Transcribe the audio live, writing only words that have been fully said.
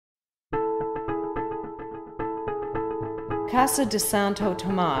Casa de Santo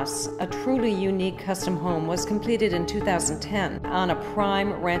Tomás, a truly unique custom home, was completed in 2010 on a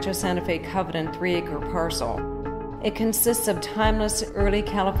prime Rancho Santa Fe Covenant 3-acre parcel. It consists of timeless early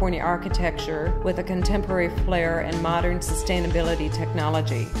California architecture with a contemporary flair and modern sustainability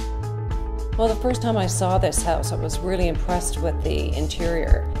technology. Well, the first time I saw this house, I was really impressed with the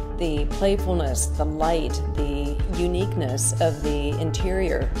interior. The playfulness, the light, the uniqueness of the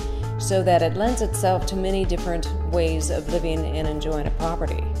interior, so that it lends itself to many different ways of living and enjoying a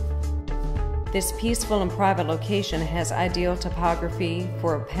property. This peaceful and private location has ideal topography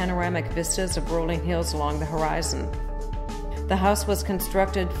for panoramic vistas of rolling hills along the horizon. The house was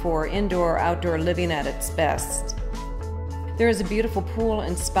constructed for indoor-outdoor living at its best. There is a beautiful pool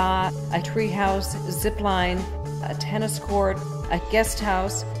and spa, a treehouse, zip line, a tennis court, a guest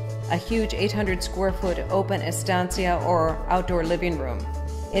house, a huge 800 square foot open estancia or outdoor living room.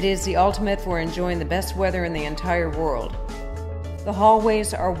 It is the ultimate for enjoying the best weather in the entire world. The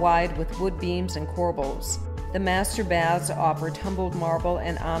hallways are wide with wood beams and corbels. The master baths offer tumbled marble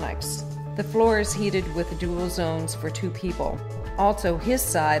and onyx. The floor is heated with dual zones for 2 people. Also, his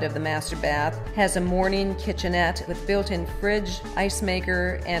side of the master bath has a morning kitchenette with built-in fridge, ice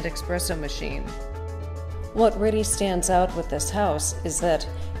maker, and espresso machine. What really stands out with this house is that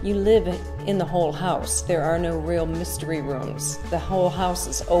you live in the whole house. There are no real mystery rooms. The whole house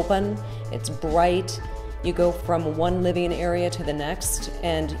is open, it's bright, you go from one living area to the next,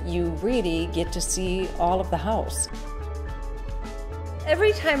 and you really get to see all of the house.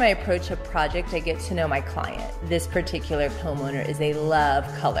 Every time I approach a project, I get to know my client. This particular homeowner is they love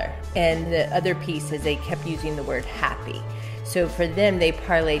color. And the other piece is they kept using the word happy. So for them, they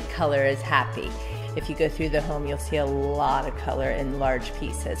parlayed color as happy. If you go through the home, you'll see a lot of color in large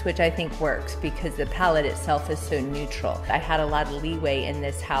pieces, which I think works because the palette itself is so neutral. I had a lot of leeway in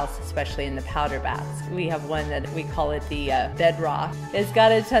this house, especially in the powder baths. We have one that we call it the bedrock. It's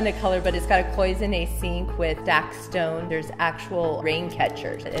got a ton of color, but it's got a cloisonne sink with stacked stone. There's actual rain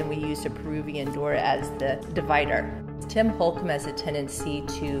catchers, and we used a Peruvian door as the divider. Tim Holcombe has a tendency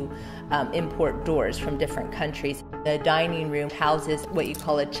to import doors from different countries. The dining room houses what you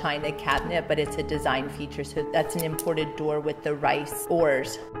call a china cabinet, but it's a design feature, so that's an imported door with the rice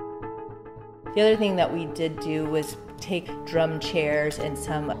oars. The other thing that we did do was take drum chairs and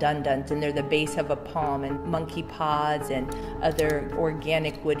some dunduns, and they're the base of a palm, and monkey pods and other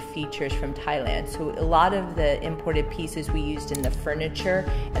organic wood features from Thailand. So a lot of the imported pieces we used in the furniture,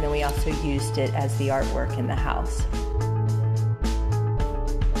 and then we also used it as the artwork in the house.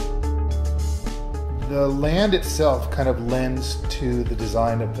 The land itself kind of lends to the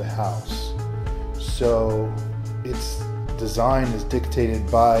design of the house. So its design is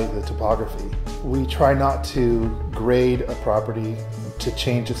dictated by the topography. We try not to grade a property to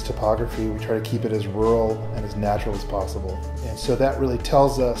change its topography. We try to keep it as rural and as natural as possible. And so that really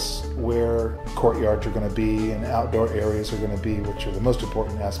tells us where courtyards are going to be and outdoor areas are going to be, which are the most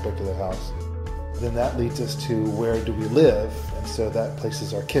important aspect of the house. Then that leads us to where do we live, and so that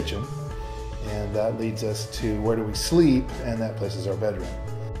places our kitchen. And that leads us to where do we sleep, and that places our bedroom.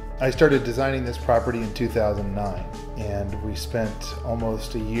 I started designing this property in 2009, and we spent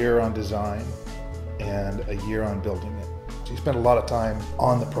almost a year on design and a year on building it. So you spend a lot of time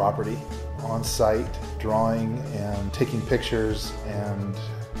on the property, on site, drawing and taking pictures and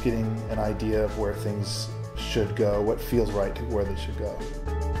getting an idea of where things should go, what feels right to where they should go.